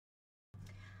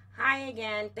Hi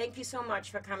again. Thank you so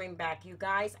much for coming back. You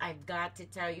guys, I've got to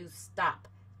tell you, stop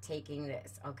taking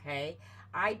this, okay?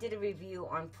 I did a review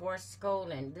on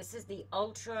Forskolin. This is the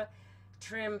Ultra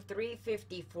Trim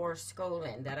 350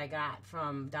 Forskolin that I got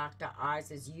from Dr.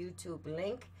 Oz's YouTube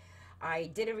link. I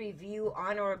did a review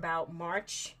on or about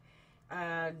March,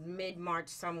 mid-March,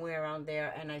 somewhere around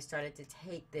there, and I started to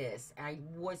take this. I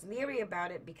was leery about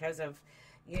it because of,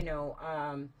 you know,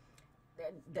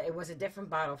 it was a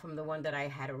different bottle from the one that I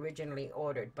had originally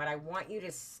ordered. But I want you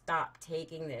to stop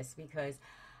taking this because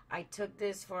I took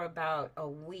this for about a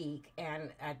week, and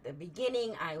at the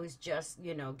beginning I was just,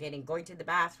 going to the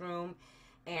bathroom,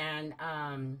 and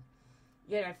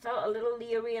I felt a little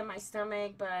leery in my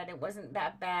stomach, but it wasn't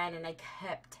that bad, and I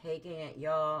kept taking it,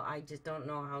 y'all. I just don't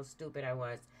know how stupid I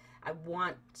was. I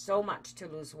want so much to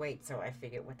lose weight, so I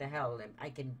figured, what the hell, I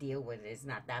can deal with it. It's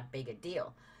not that big a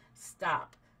deal.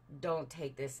 Stop. Don't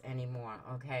take this anymore,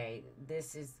 okay?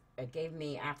 It gave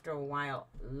me, after a while,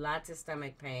 lots of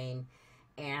stomach pain,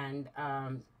 and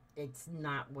it's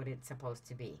not what it's supposed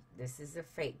to be. This is a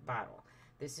fake bottle.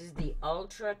 This is the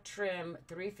Ultra Trim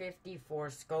 350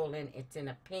 Forskolin. It's in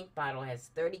a pink bottle,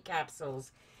 has 30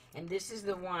 capsules, and this is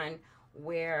the one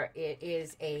where it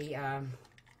is a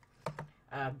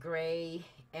gray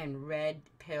and red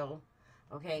pill,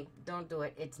 okay? Don't do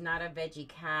it. It's not a veggie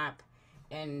cap.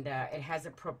 And it has a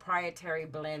proprietary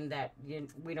blend that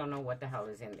we don't know what the hell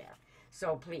is in there.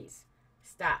 So please,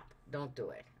 stop. Don't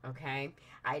do it, okay?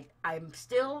 I'm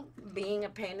still being a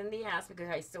pain in the ass because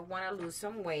I still want to lose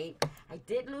some weight. I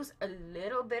did lose a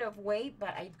little bit of weight,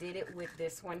 but I did it with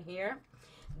this one here.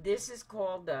 This is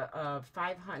called the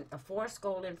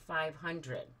Forskolin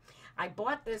 500. I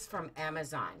bought this from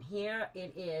Amazon. Here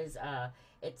it is.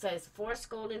 It says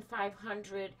Forskolin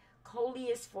 500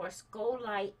 Coleus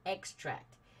Forskoli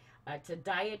extract. It's a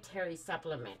dietary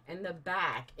supplement. In the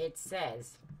back, it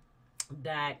says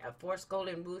that a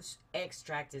Forskolin root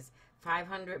extract is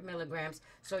 500 milligrams.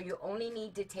 So you only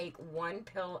need to take one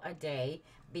pill a day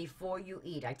before you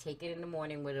eat. I take it in the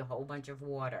morning with a whole bunch of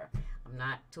water. I'm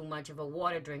not too much of a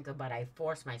water drinker, but I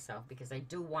force myself because I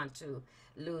do want to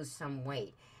lose some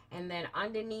weight. And then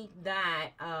underneath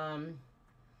that,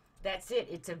 that's it.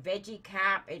 It's a veggie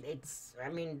cap. I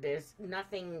mean, there's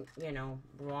nothing,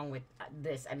 wrong with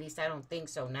this. At least I don't think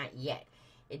so. Not yet.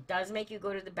 It does make you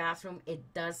go to the bathroom.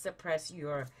 It does suppress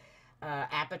your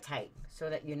appetite so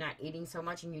that you're not eating so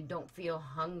much and you don't feel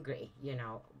hungry,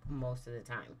 most of the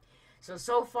time.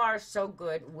 So far, so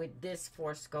good with this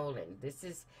Forskolin. This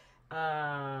is,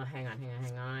 hang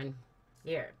on.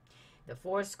 Here. The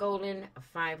Forskolin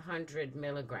 500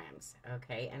 milligrams.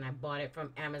 Okay. And I bought it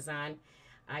from Amazon.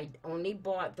 I only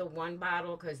bought the one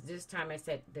bottle because this time I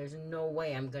said, there's no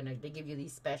way they give you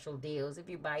these special deals. If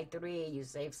you buy 3, you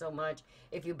save so much.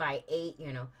 If you buy 8,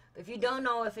 If you don't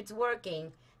know if it's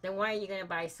working, then why are you going to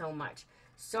buy so much?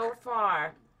 So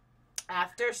far,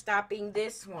 after stopping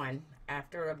this one,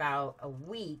 after about a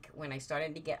week, when I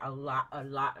started to get a lot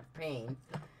of pain,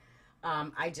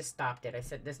 I just stopped it. I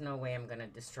said, there's no way I'm going to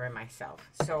destroy myself.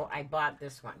 So I bought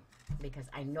this one because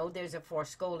I know there's a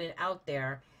Forskolin out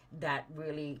there that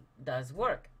really does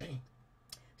work.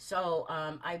 So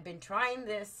I've been trying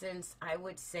this since, I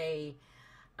would say,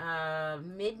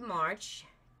 mid-March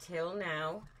till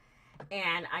now,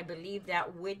 and I believe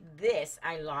that with this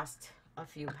I lost a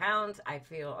few pounds. I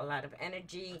feel a lot of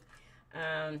energy.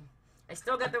 I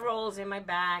still got the rolls in my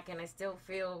back, and I still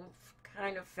feel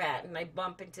kind of fat, and I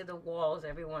bump into the walls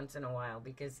every once in a while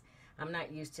because I'm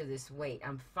not used to this weight.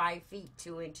 I'm 5 feet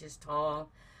 2 inches tall.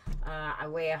 I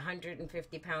weigh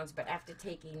 150 pounds, but after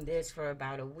taking this for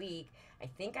about a week, I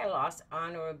think I lost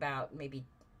on or about maybe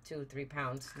 2 or 3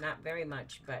 pounds. Not very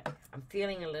much, but I'm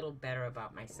feeling a little better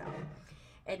about myself.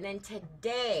 And then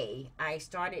today, I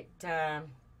started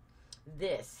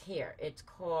this here. It's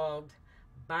called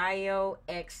Bio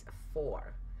X4.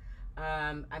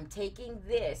 I'm taking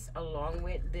this along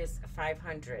with this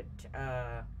 500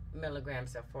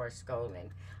 milligrams of Forskolin.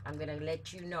 I'm going to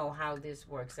let you know how this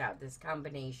works out, this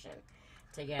combination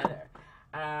together.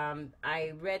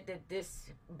 I read that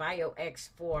this Bio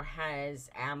X4 has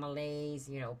amylase,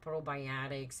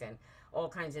 probiotics, and all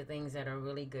kinds of things that are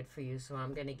really good for you, so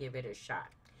I'm going to give it a shot.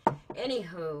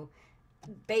 Anywho,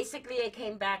 basically I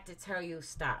came back to tell you,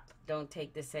 stop. Don't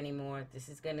take this anymore. This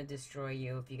is going to destroy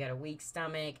you. If you got a weak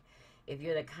stomach, if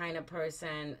you're the kind of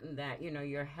person that,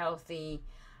 you're healthy,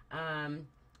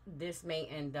 this may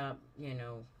end up,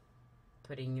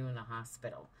 putting you in the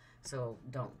hospital. So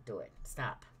don't do it.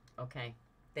 Stop. Okay?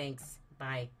 Thanks.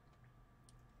 Bye.